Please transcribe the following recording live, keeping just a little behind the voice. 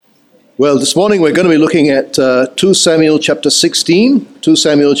Well, this morning we're going to be looking at 2 Samuel chapter 16. 2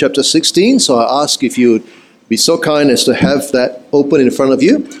 Samuel chapter 16. So I ask if you would be so kind as to have that open in front of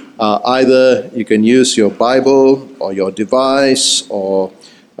you. Either you can use your Bible or your device, or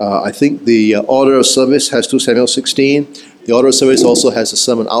I think the order of service has 2 Samuel 16. The order of service also has a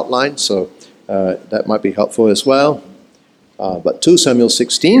sermon outline, so that might be helpful as well. But 2 Samuel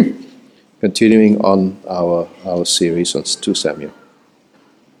 16, continuing on our series on 2 Samuel.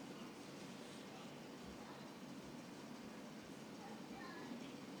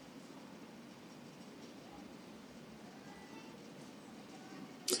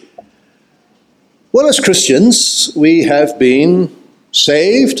 Well, as Christians, we have been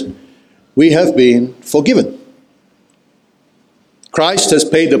saved, we have been forgiven. Christ has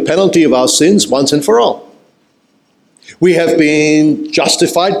paid the penalty of our sins once and for all. We have been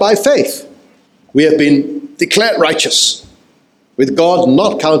justified by faith. We have been declared righteous, with God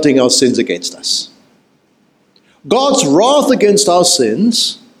not counting our sins against us. God's wrath against our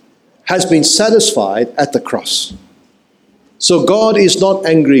sins has been satisfied at the cross. So God is not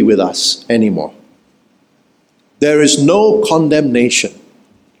angry with us anymore. There is no condemnation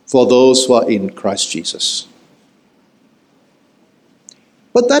for those who are in Christ Jesus.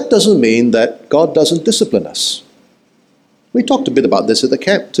 But that doesn't mean that God doesn't discipline us. We talked a bit about this at the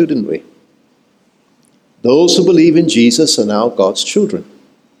camp too, didn't we? Those who believe in Jesus are now God's children.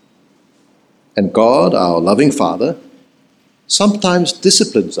 And God, our loving Father, sometimes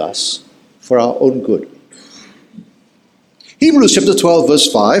disciplines us for our own good. Hebrews chapter 12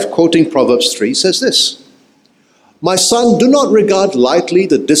 verse 5, quoting Proverbs 3, says this: "My son, do not regard lightly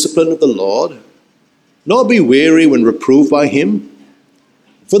the discipline of the Lord, nor be weary when reproved by him.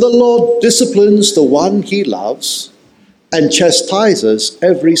 For the Lord disciplines the one he loves, and chastises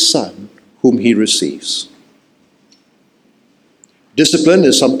every son whom he receives." Discipline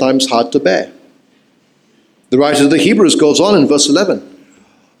is sometimes hard to bear. The writer of the Hebrews goes on in verse 11,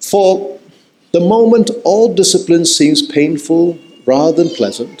 "For the moment all discipline seems painful rather than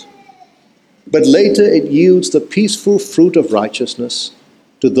pleasant, but later it yields the peaceful fruit of righteousness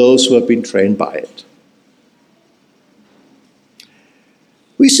to those who have been trained by it."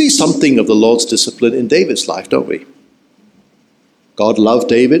 We see something of the Lord's discipline in David's life, don't we? God loved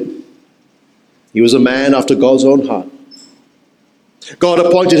David. He was a man after God's own heart. God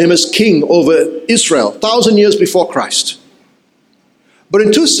appointed him as king over Israel 1,000 years before Christ. But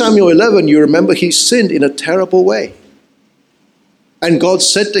in 2 Samuel 11, you remember he sinned in a terrible way. And God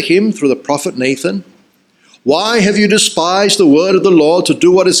said to him through the prophet Nathan, "Why have you despised the word of the Lord to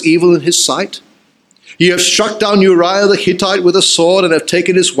do what is evil in his sight? You have struck down Uriah the Hittite with a sword, and have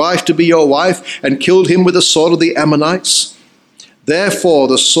taken his wife to be your wife, and killed him with the sword of the Ammonites. Therefore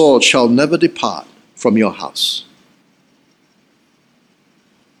the sword shall never depart from your house."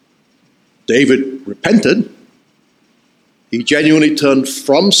 David repented. He genuinely turned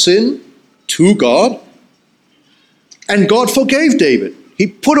from sin to God. And God forgave David. He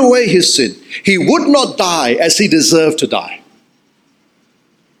put away his sin. He would not die as he deserved to die.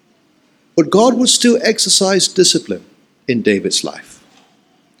 But God would still exercise discipline in David's life.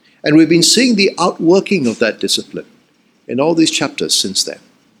 And we've been seeing the outworking of that discipline in all these chapters since then.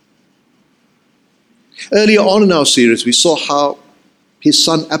 Earlier on in our series, we saw how his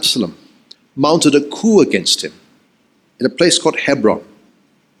son Absalom mounted a coup against him in a place called Hebron.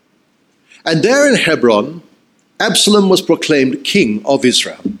 And there in Hebron, Absalom was proclaimed king of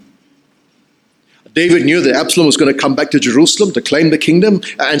Israel. David knew that Absalom was going to come back to Jerusalem to claim the kingdom,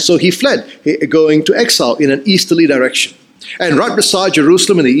 and so he fled, going to exile in an easterly direction. And right beside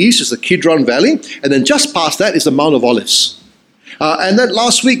Jerusalem in the east is the Kidron Valley, and then just past that is the Mount of Olives. And then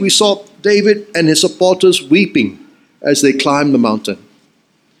last week we saw David and his supporters weeping as they climbed the mountain.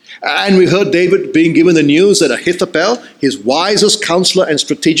 And we heard David being given the news that Ahithophel, his wisest counselor and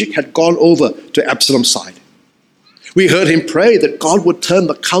strategic, had gone over to Absalom's side. We heard him pray that God would turn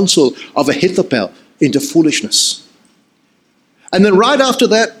the counsel of Ahithophel into foolishness. And then right after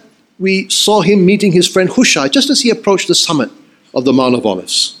that, we saw him meeting his friend Hushai just as he approached the summit of the Mount of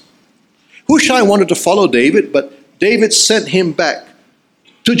Olives. Hushai wanted to follow David, but David sent him back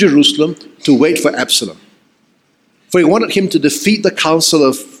to Jerusalem to wait for Absalom. For he wanted him to defeat the counsel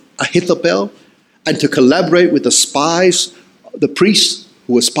of Ahithophel and to collaborate with the spies, the priests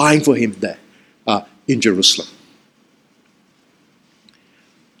who were spying for him there in Jerusalem.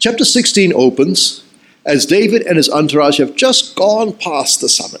 Chapter 16 opens as David and his entourage have just gone past the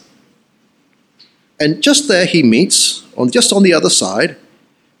summit. And just there he meets, just on the other side,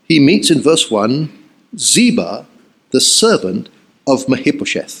 he meets in verse 1, Ziba, the servant of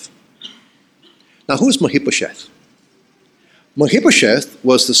Mephibosheth. Now, who is Mephibosheth? Mephibosheth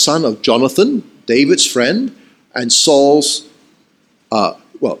was the son of Jonathan, David's friend, and Saul's,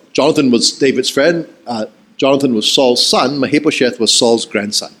 Jonathan was David's friend, Jonathan was Saul's son, Mephibosheth was Saul's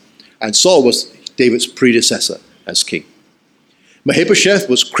grandson, and Saul was David's predecessor as king. Mephibosheth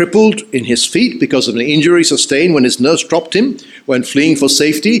was crippled in his feet because of an injury sustained when his nurse dropped him when fleeing for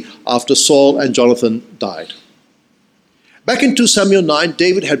safety after Saul and Jonathan died. Back in 2 Samuel 9,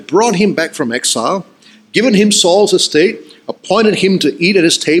 David had brought him back from exile, given him Saul's estate, appointed him to eat at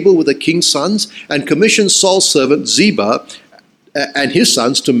his table with the king's sons, and commissioned Saul's servant Ziba and his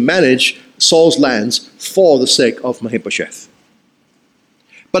sons to manage Saul's lands for the sake of Mephibosheth.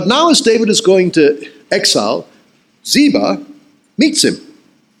 But now as David is going to exile, Ziba meets him.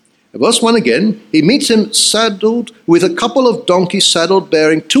 Verse 1 again, he meets him saddled with a couple of donkeys saddled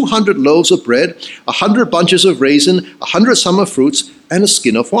bearing 200 loaves of bread, 100 bunches of raisin, 100 summer fruits, and a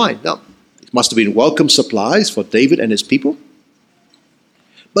skin of wine. Now, it must have been welcome supplies for David and his people.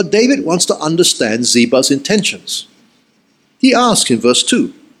 But David wants to understand Ziba's intentions. He asks in verse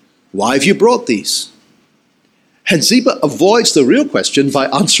 2, "Why have you brought these?" And Ziba avoids the real question by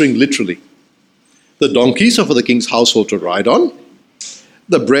answering literally. The donkeys are for the king's household to ride on,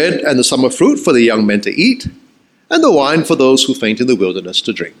 the bread and the summer fruit for the young men to eat, and the wine for those who faint in the wilderness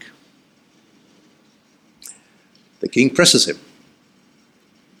to drink. The king presses him.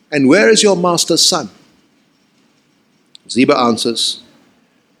 "And where is your master's son?" Ziba answers,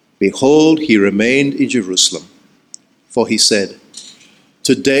 "Behold, he remained in Jerusalem, for he said,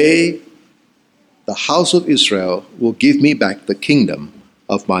 'Today the house of Israel will give me back the kingdom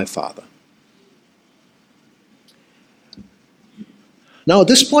of my father.'" Now, at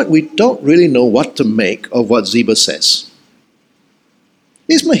this point, we don't really know what to make of what Ziba says.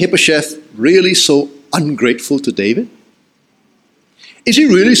 Is Mephibosheth really so ungrateful to David? Is he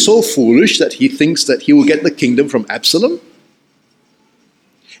really so foolish that he thinks that he will get the kingdom from Absalom?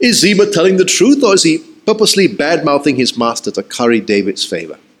 Is Ziba telling the truth, or is he purposely bad-mouthing his master to curry David's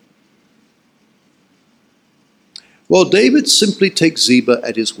favor? Well, David simply takes Ziba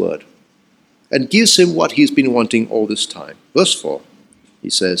at his word and gives him what he's been wanting all this time. Verse 4. He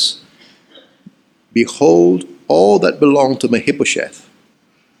says, "Behold, all that belonged to Mephibosheth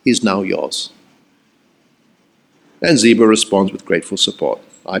is now yours." And Ziba responds with grateful support.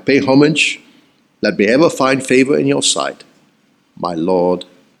 "I pay homage. Let me ever find favor in your sight, my lord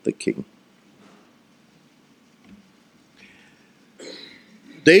the king."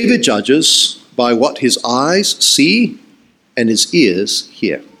 David judges by what his eyes see and his ears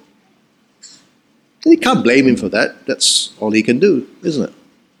hear. And you can't blame him for that. That's all he can do, isn't it?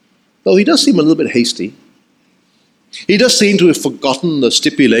 Though he does seem a little bit hasty. He does seem to have forgotten the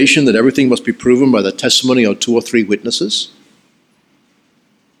stipulation that everything must be proven by the testimony of 2 or 3 witnesses.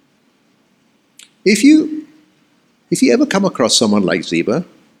 If you ever come across someone like Ziba,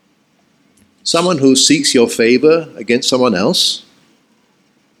 someone who seeks your favor against someone else,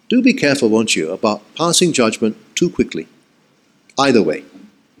 do be careful, won't you, about passing judgment too quickly. Either way.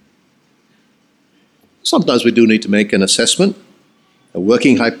 Sometimes we do need to make an assessment, a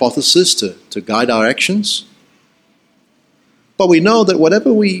working hypothesis to guide our actions. But we know that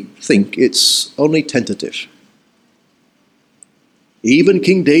whatever we think, it's only tentative. Even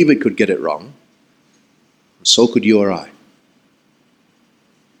King David could get it wrong. So could you or I.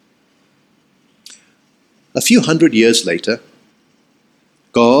 A few hundred years later,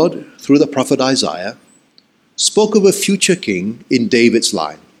 God, through the prophet Isaiah, spoke of a future king in David's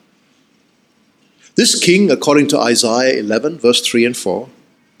line. This king, according to Isaiah 11, verse 3 and 4,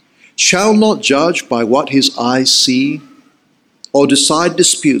 shall not judge by what his eyes see, or decide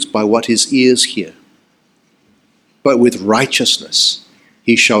disputes by what his ears hear. But with righteousness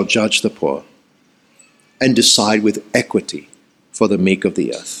he shall judge the poor, and decide with equity for the meek of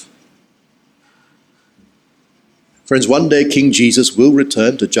the earth. Friends, one day King Jesus will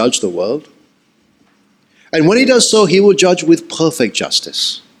return to judge the world. And when he does so, he will judge with perfect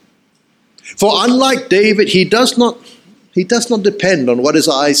justice. For unlike David, he does not depend on what his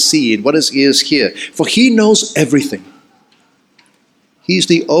eyes see and what his ears hear, for he knows everything. He's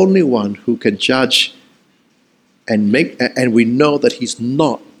the only one who can judge and we know that he's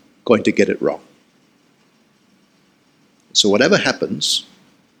not going to get it wrong. So whatever happens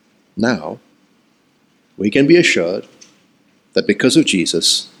now, we can be assured that because of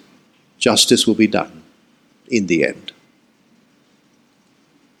Jesus, justice will be done in the end.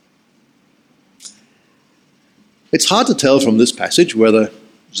 It's hard to tell from this passage whether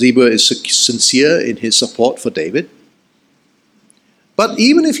Ziba is sincere in his support for David. But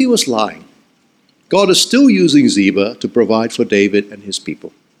even if he was lying, God is still using Ziba to provide for David and his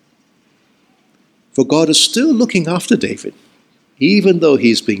people. For God is still looking after David even though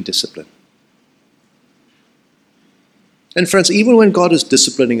he's being disciplined. And friends, even when God is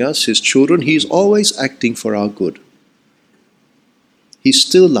disciplining us, his children, he's always acting for our good. He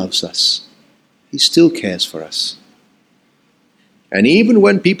still loves us. He still cares for us. And even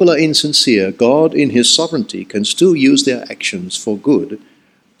when people are insincere, God in his sovereignty can still use their actions for good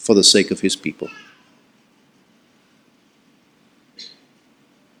for the sake of his people.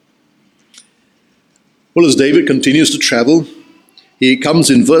 Well, as David continues to travel, he comes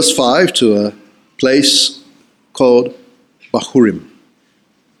in verse 5 to a place called Bahurim.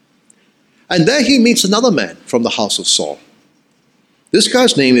 And there he meets another man from the house of Saul. This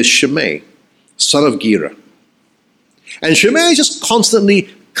guy's name is Shimei, son of Gera. And Shimei is just constantly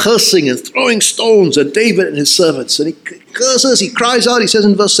cursing and throwing stones at David and his servants. And he curses, he cries out, he says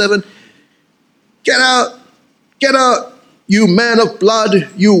in verse 7, get out, you man of blood,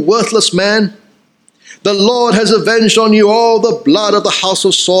 you worthless man. The Lord has avenged on you all the blood of the house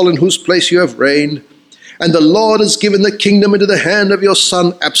of Saul in whose place you have reigned. And the Lord has given the kingdom into the hand of your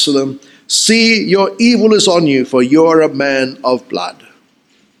son Absalom. See, your evil is on you, for you are a man of blood.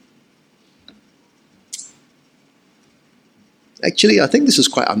 Actually, I think this is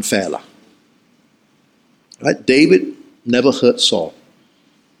quite unfair. Right? David never hurt Saul,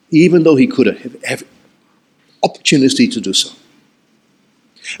 even though he could have every opportunity to do so.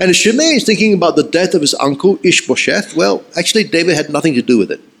 And if Shimei is thinking about the death of his uncle Ishbosheth, well, actually David had nothing to do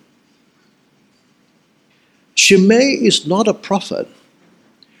with it. Shimei is not a prophet,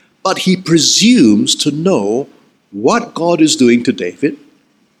 but he presumes to know what God is doing to David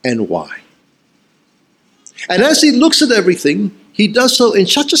and why. And as he looks at everything, he does so in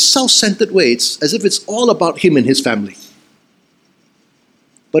such a self-centered way. It's as if it's all about him and his family.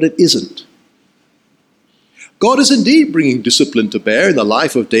 But it isn't. God is indeed bringing discipline to bear in the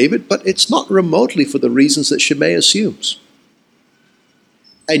life of David, but it's not remotely for the reasons that Shimei assumes.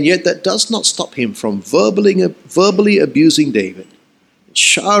 And yet that does not stop him from verbally abusing David,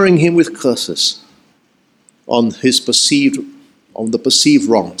 showering him with curses on the perceived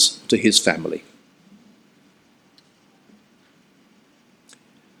wrongs to his family.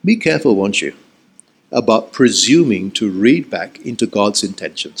 Be careful, won't you, about presuming to read back into God's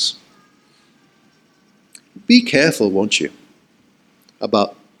intentions. Be careful, won't you,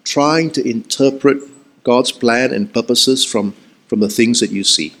 about trying to interpret God's plan and purposes from the things that you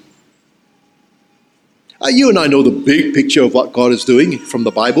see. You and I know the big picture of what God is doing from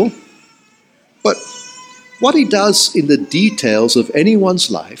the Bible, but what he does in the details of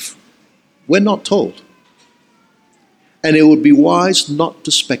anyone's life, we're not told. And it would be wise not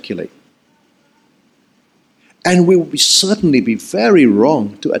to speculate. And we would certainly be very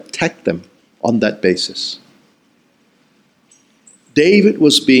wrong to attack them on that basis. David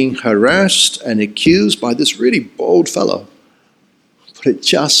was being harassed and accused by this really bold fellow, but it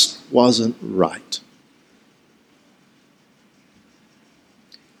just wasn't right.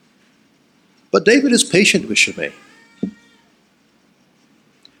 But David is patient with Shimei.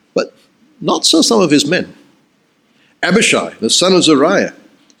 But not so some of his men. Abishai, the son of Zeruiah,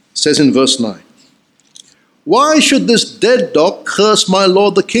 says in verse 9, why should this dead dog curse my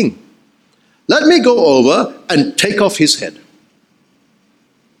lord the king? Let me go over and take off his head.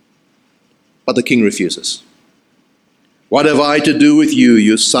 But the king refuses. What have I to do with you,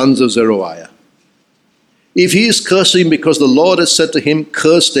 you sons of Zeruiah? If he is cursing because the Lord has said to him,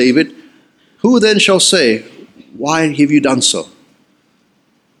 curse David, who then shall say, why have you done so?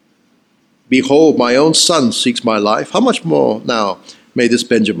 Behold, my own son seeks my life. How much more now may this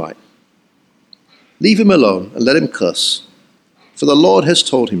Benjamite? Leave him alone and let him curse, for the Lord has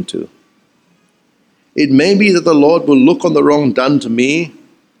told him to. It may be that the Lord will look on the wrong done to me,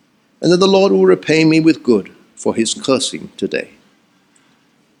 and that the Lord will repay me with good for his cursing today.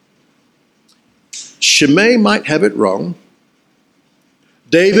 Shimei might have it wrong.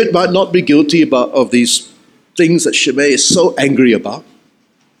 David might not be guilty of these things that Shimei is so angry about.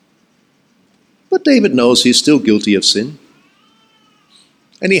 But David knows he's still guilty of sin.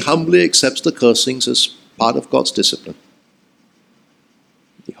 And he humbly accepts the cursings as part of God's discipline.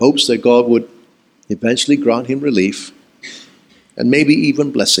 He hopes that God would eventually grant him relief and maybe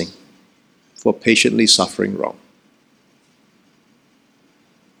even blessing for patiently suffering wrong.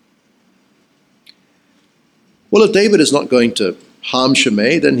 Well, if David is not going to harm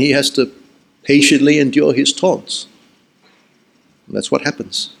Shimei, then he has to patiently endure his taunts. And that's what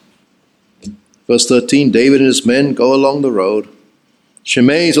happens. Verse 13, David and his men go along the road.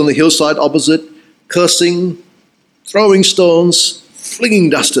 Shimei is on the hillside opposite, cursing, throwing stones, flinging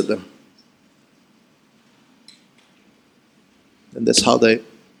dust at them. And that's how their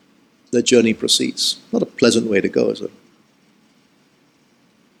journey proceeds. Not a pleasant way to go, is it?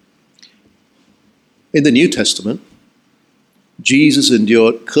 In the New Testament, Jesus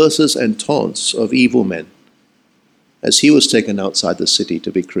endured curses and taunts of evil men as he was taken outside the city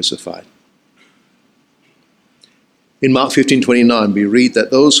to be crucified. In Mark 15:29, we read that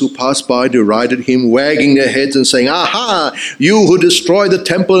those who passed by derided him, wagging their heads and saying, "Aha, you who destroyed the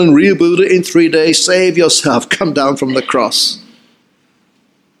temple and rebuilt it in 3 days, save yourself, come down from the cross."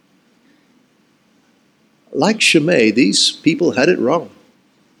 Like Shimei, these people had it wrong.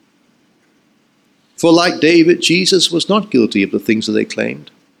 For like David, Jesus was not guilty of the things that they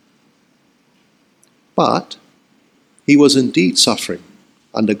claimed. But he was indeed suffering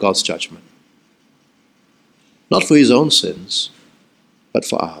under God's judgment. Not for his own sins, but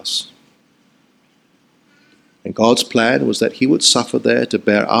for ours. And God's plan was that he would suffer there to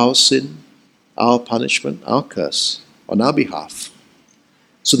bear our sin, our punishment, our curse on our behalf,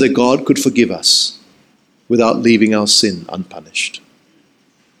 so that God could forgive us without leaving our sin unpunished.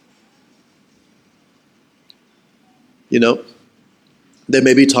 You know, there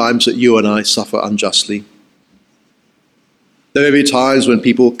may be times that you and I suffer unjustly. There may be times when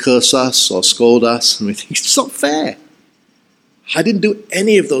people curse us or scold us and we think, it's not fair. I didn't do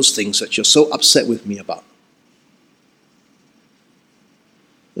any of those things that you're so upset with me about.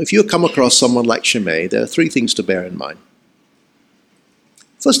 If you come across someone like Shimei, there are 3 things to bear in mind.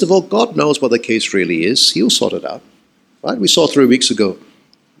 First of all, God knows what the case really is. He'll sort it out. Right? We saw 3 weeks ago,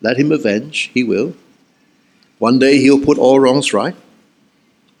 let him avenge. He will. One day he'll put all wrongs right.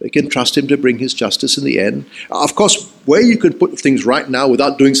 We can trust him to bring his justice in the end. Of course, where you can put things right now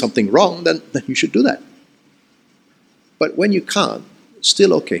without doing something wrong, then you should do that. But when you can't, it's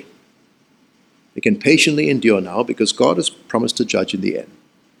still okay. We can patiently endure now because God has promised to judge in the end.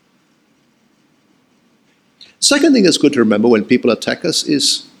 Second thing that's good to remember when people attack us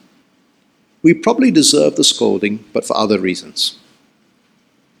is we probably deserve the scolding, but for other reasons.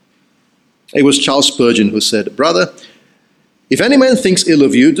 It was Charles Spurgeon who said, "Brother, if any man thinks ill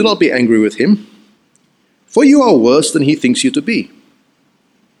of you, do not be angry with him, for you are worse than he thinks you to be.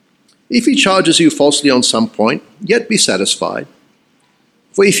 If he charges you falsely on some point, yet be satisfied.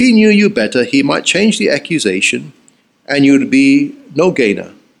 For if he knew you better, he might change the accusation, and you would be no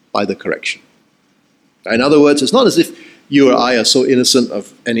gainer by the correction." In other words, it's not as if you or I are so innocent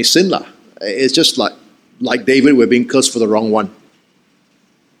of any sin. It's just like David, we're being cursed for the wrong one.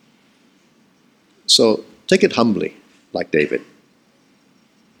 So take it humbly, like David.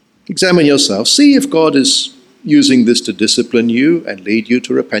 Examine yourself. See if God is using this to discipline you and lead you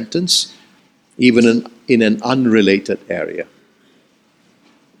to repentance, even in an unrelated area.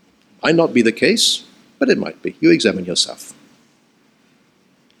 Might not be the case, but it might be. You examine yourself.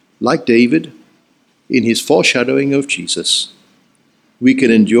 Like David, in his foreshadowing of Jesus, we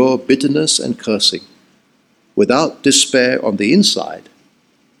can endure bitterness and cursing without despair on the inside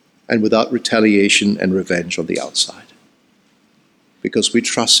and without retaliation and revenge on the outside, because we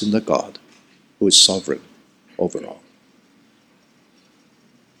trust in the God who is sovereign over all.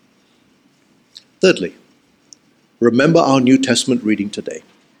 Thirdly, remember our New Testament reading today,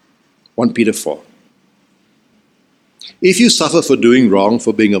 1 Peter 4. If you suffer for doing wrong,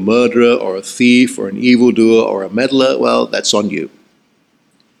 for being a murderer or a thief or an evildoer or a meddler, well, that's on you.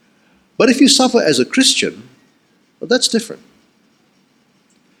 But if you suffer as a Christian, well, that's different.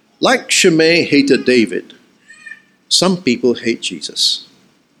 Like Shimei hated David, some people hate Jesus.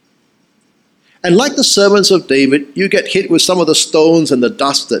 And like the servants of David, you get hit with some of the stones and the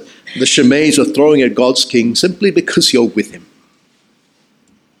dust that the Shimeis are throwing at God's king simply because you're with him.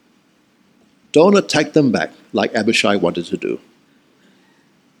 Don't attack them back like Abishai wanted to do.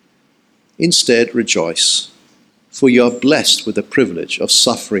 Instead, rejoice, for you are blessed with the privilege of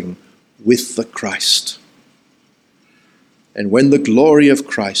suffering with the Christ. And when the glory of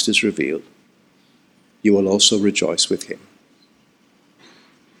Christ is revealed, you will also rejoice with him.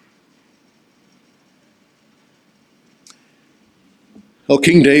 Oh,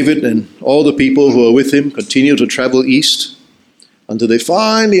 King David and all the people who are with him continue to travel east until they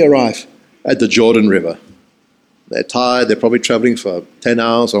finally arrive at the Jordan River. They're tired, they're probably traveling for 10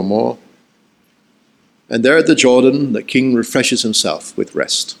 hours or more. And there at the Jordan, the king refreshes himself with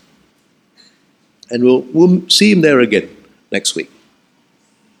rest. And we'll see him there again next week.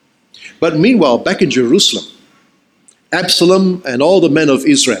 But meanwhile, back in Jerusalem, Absalom and all the men of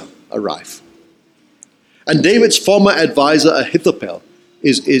Israel arrive. And David's former advisor Ahithophel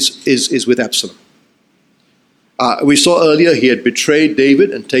is with Absalom. We saw earlier he had betrayed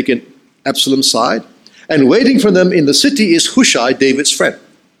David and taken Absalom's side. And waiting for them in the city is Hushai, David's friend.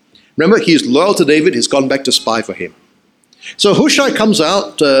 Remember, he's loyal to David. He's gone back to spy for him. So Hushai comes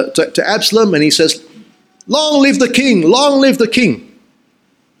out to Absalom and he says, "Long live the king! Long live the king!"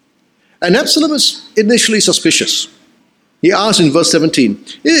 And Absalom is initially suspicious. He asks in verse 17,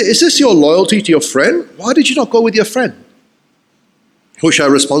 is this your loyalty to your friend? Why did you not go with your friend? Hushai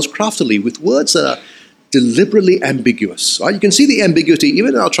responds craftily with words that are deliberately ambiguous. Right? You can see the ambiguity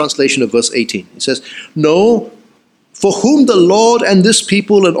even in our translation of verse 18. It says, no, for whom the Lord and this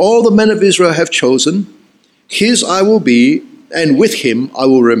people and all the men of Israel have chosen, his I will be, and with him I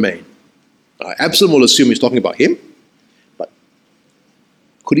will remain. Absalom will assume he's talking about him, but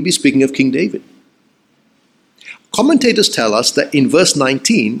could he be speaking of King David? Commentators tell us that in verse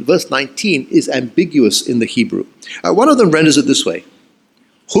 19 is ambiguous in the Hebrew. One of them renders it this way: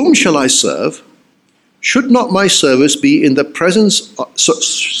 whom shall I serve? Should not my service be in the presence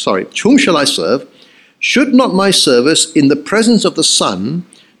whom shall I serve? Should not my service in the presence of the Son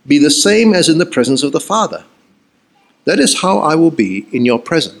be the same as in the presence of the Father? That is how I will be in your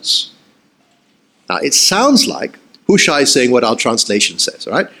presence. Now it sounds like Hushai is saying what our translation says,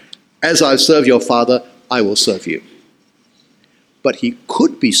 right? As I serve your father, I will serve you. But he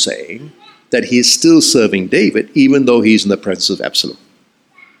could be saying that he is still serving David, even though he's in the presence of Absalom.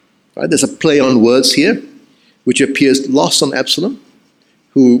 Right? There's a play on words here, which appears lost on Absalom,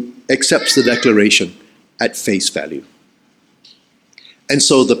 who accepts the declaration at face value. And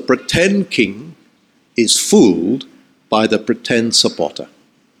so the pretend king is fooled by the pretend supporter.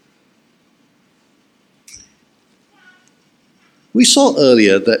 We saw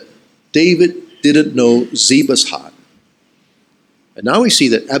earlier that David didn't know Ziba's heart. And now we see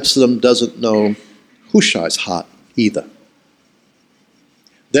that Absalom doesn't know Hushai's heart either.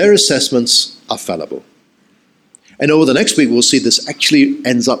 Their assessments are fallible. And over the next week, we'll see this actually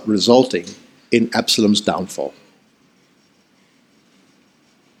ends up resulting in Absalom's downfall.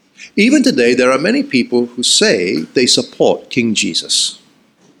 Even today, there are many people who say they support King Jesus.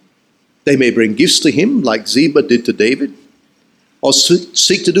 They may bring gifts to him like Ziba did to David, or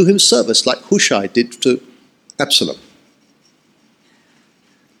seek to do him service like Hushai did to Absalom.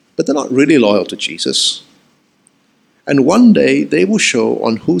 But they're not really loyal to Jesus. And one day they will show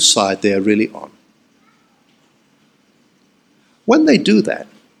on whose side they are really on. When they do that,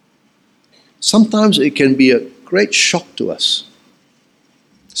 sometimes it can be a great shock to us,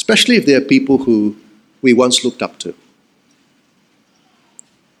 especially if they are people who we once looked up to.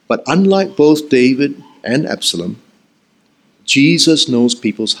 But unlike both David and Absalom, Jesus knows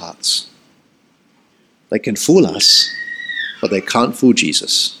people's hearts. They can fool us, but they can't fool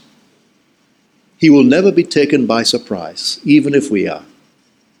Jesus. He will never be taken by surprise, even if we are.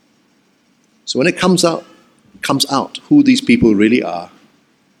 So when it comes out who these people really are,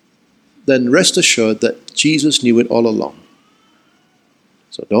 then rest assured that Jesus knew it all along.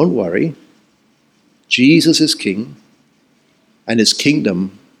 So don't worry. Jesus is king, and his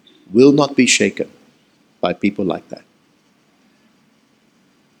kingdom will not be shaken by people like that.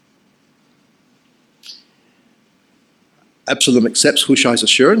 Absalom accepts Hushai's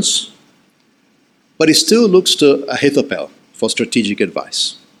assurance, but he still looks to Ahithophel for strategic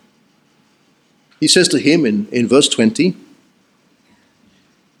advice. He says to him in verse 20,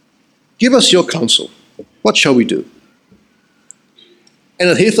 "Give us your counsel. What shall we do?" And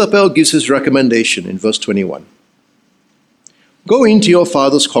Ahithophel gives his recommendation in verse 21. "Go into your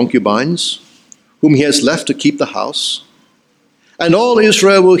father's concubines, whom he has left to keep the house, and all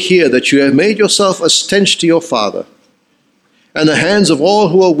Israel will hear that you have made yourself a stench to your father, and the hands of all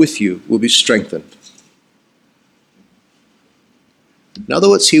who are with you will be strengthened." In other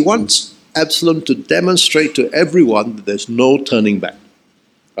words, he wants Absalom to demonstrate to everyone that there's no turning back.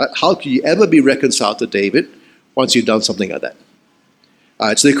 Right? How can you ever be reconciled to David once you've done something like that?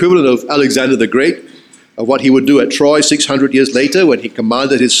 It's the equivalent of Alexander the Great, of what he would do at Troy 600 years later when he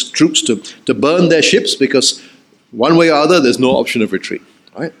commanded his troops to burn their ships because one way or other there's no option of retreat.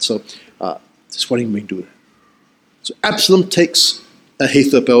 Right? So that's what he may do. So Absalom takes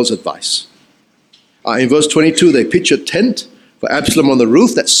Ahithophel's advice. In verse 22, they pitch a tent for Absalom on the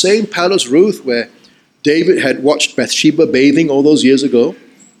roof, that same palace roof where David had watched Bathsheba bathing all those years ago.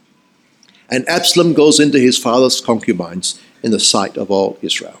 And Absalom goes into his father's concubines in the sight of all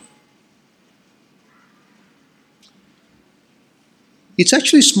Israel. It's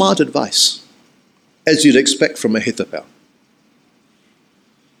actually smart advice, as you'd expect from Ahithophel.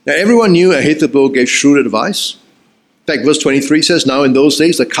 Now, everyone knew Ahithophel gave shrewd advice. In fact, verse 23 says, "Now in those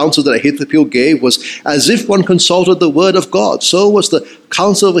days the counsel that Ahithophel gave was as if one consulted the word of God. So was the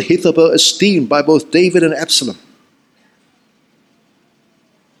counsel of Ahithophel esteemed by both David and Absalom."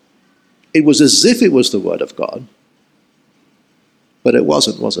 It was as if it was the word of God, but it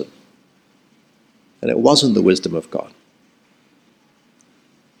wasn't, was it? And it wasn't the wisdom of God.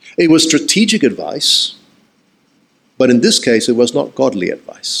 It was strategic advice, but in this case it was not godly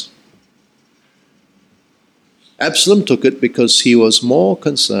advice. Absalom took it because he was more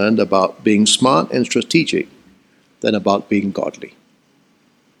concerned about being smart and strategic than about being godly.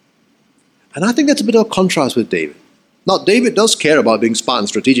 And I think that's a bit of a contrast with David. Now, David does care about being smart and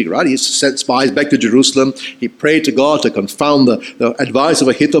strategic, right? He sent spies back to Jerusalem. He prayed to God to confound the advice of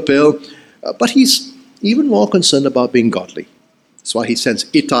Ahithophel. But he's even more concerned about being godly. That's why he sends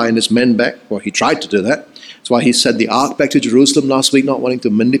Ittai and his men back. Well, he tried to do that. That's why he sent the ark back to Jerusalem last week, not wanting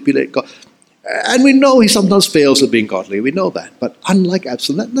to manipulate God. And we know he sometimes fails at being godly. We know that. But unlike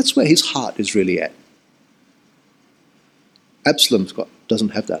Absalom, that's where his heart is really at. Absalom doesn't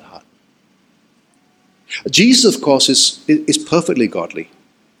have that heart. Jesus, of course, is perfectly godly,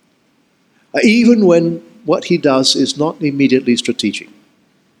 even when what he does is not immediately strategic.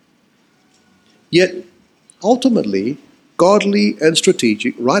 Yet, ultimately, godly and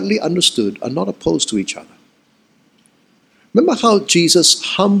strategic, rightly understood, are not opposed to each other. Remember how Jesus'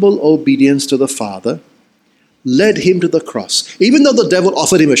 humble obedience to the Father led him to the cross, even though the devil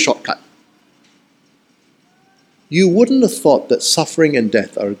offered him a shortcut. You wouldn't have thought that suffering and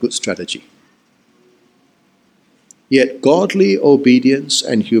death are a good strategy. Yet godly obedience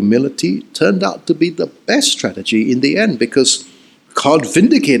and humility turned out to be the best strategy in the end, because God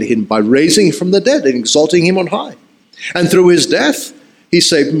vindicated him by raising him from the dead and exalting him on high. And through his death, he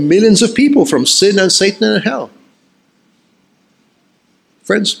saved millions of people from sin and Satan and hell.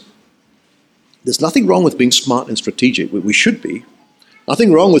 Friends, there's nothing wrong with being smart and strategic. We should be.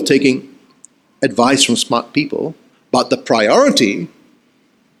 Nothing wrong with taking advice from smart people, but the priority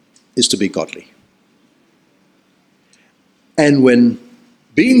is to be godly. And when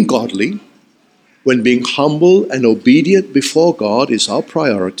being godly, when being humble and obedient before God is our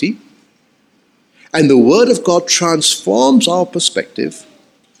priority, and the Word of God transforms our perspective,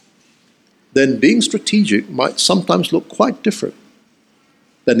 then being strategic might sometimes look quite different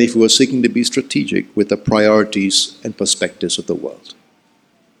than if we were seeking to be strategic with the priorities and perspectives of the world.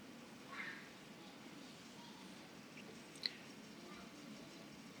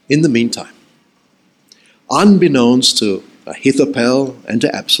 In the meantime, unbeknownst to Ahithophel and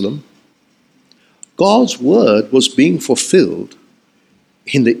to Absalom, God's word was being fulfilled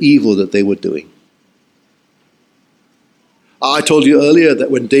in the evil that they were doing. I told you earlier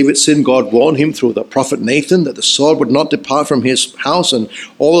that when David sinned, God warned him through the prophet Nathan that the sword would not depart from his house, and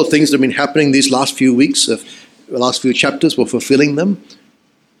all the things that have been happening these last few weeks, the last few chapters were fulfilling them.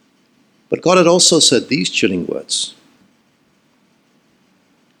 But God had also said these chilling words.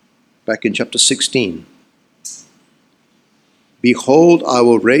 Back in chapter 16. Behold, I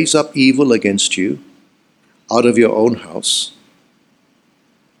will raise up evil against you out of your own house,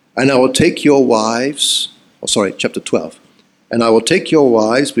 and I will take your wives, chapter 12, and I will take your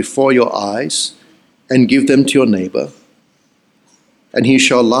wives before your eyes and give them to your neighbor, and he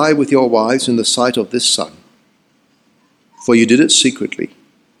shall lie with your wives in the sight of this sun. For you did it secretly,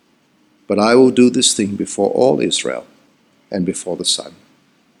 but I will do this thing before all Israel and before the sun.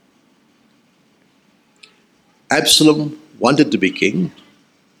 Absalom wanted to be king.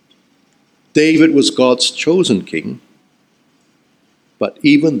 David was God's chosen king. But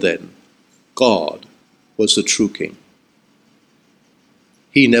even then, God was the true king.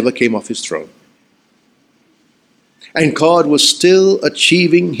 He never came off his throne. And God was still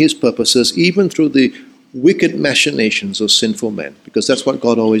achieving his purposes even through the wicked machinations of sinful men, because that's what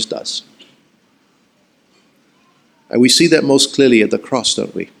God always does. And we see that most clearly at the cross,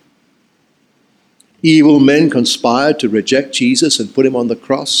 don't we? Evil men conspired to reject Jesus and put him on the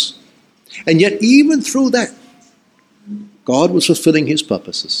cross. And yet, even through that, God was fulfilling his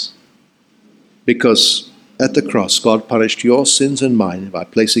purposes. Because at the cross, God punished your sins and mine by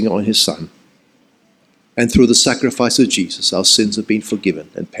placing it on his Son. And through the sacrifice of Jesus, our sins have been forgiven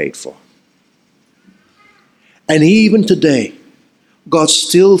and paid for. And even today, God's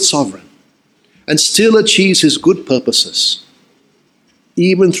still sovereign and still achieves his good purposes,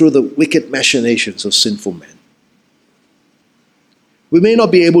 even through the wicked machinations of sinful men. We may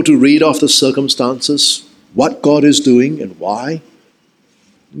not be able to read off the circumstances, what God is doing and why.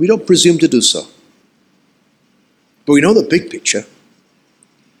 We don't presume to do so. But we know the big picture.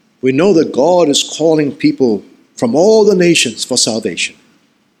 We know that God is calling people from all the nations for salvation.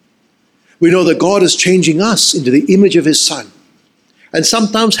 We know that God is changing us into the image of his Son, and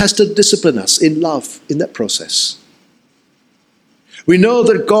sometimes has to discipline us in love in that process. We know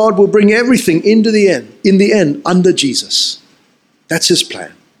that God will bring everything in the end, under Jesus. That's his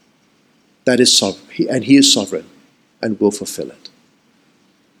plan. That is sovereign, and he is sovereign and will fulfill it.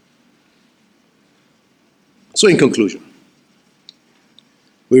 So in conclusion,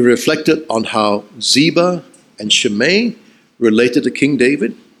 we reflected on how Ziba and Shimei related to King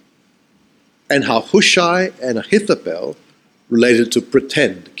David, and how Hushai and Ahithophel related to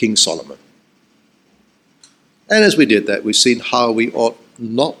pretend King Solomon. And as we did that, we've seen how we ought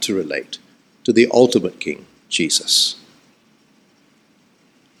not to relate to the ultimate king, Jesus.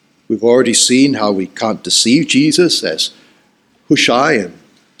 We've already seen how we can't deceive Jesus, as Hushai and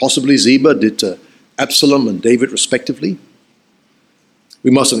possibly Ziba did to Absalom and David respectively.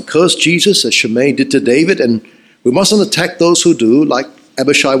 We mustn't curse Jesus as Shimei did to David, and we mustn't attack those who do, like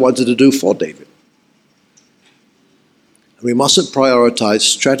Abishai wanted to do for David. We mustn't prioritize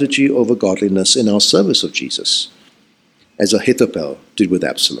strategy over godliness in our service of Jesus, as Ahithophel did with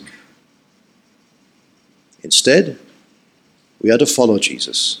Absalom. Instead, we are to follow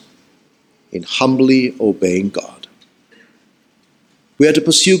Jesus in humbly obeying God. We are to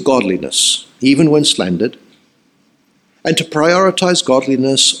pursue godliness, even when slandered, and to prioritize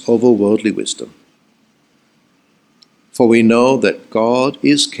godliness over worldly wisdom. For we know that God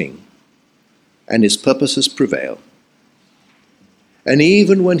is King, and his purposes prevail. And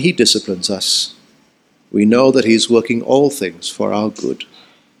even when he disciplines us, we know that he is working all things for our good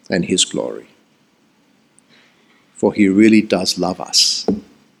and his glory. For he really does love us,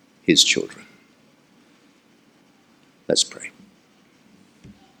 his children. Let's pray.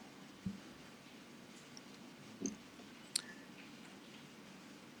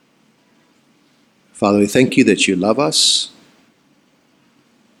 Father, we thank you that you love us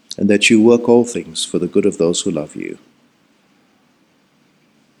and that you work all things for the good of those who love you.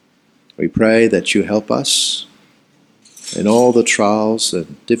 We pray that you help us in all the trials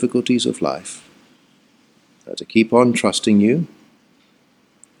and difficulties of life to keep on trusting you,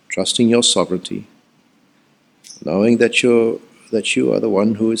 trusting your sovereignty, knowing that you are the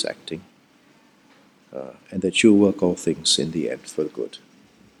one who is acting, and that you work all things in the end for good.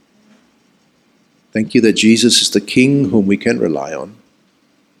 Thank you that Jesus is the King whom we can rely on,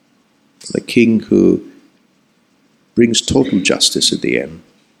 the King who brings total justice at the end,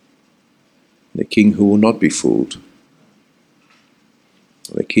 the King who will not be fooled,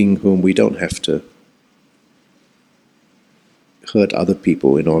 the King whom we don't have to hurt other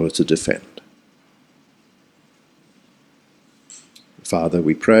people in order to defend. Father,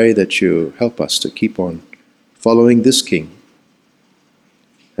 we pray that you help us to keep on following this King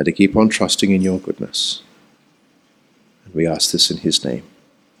and to keep on trusting in your goodness. And we ask this in his name.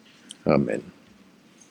 Amen.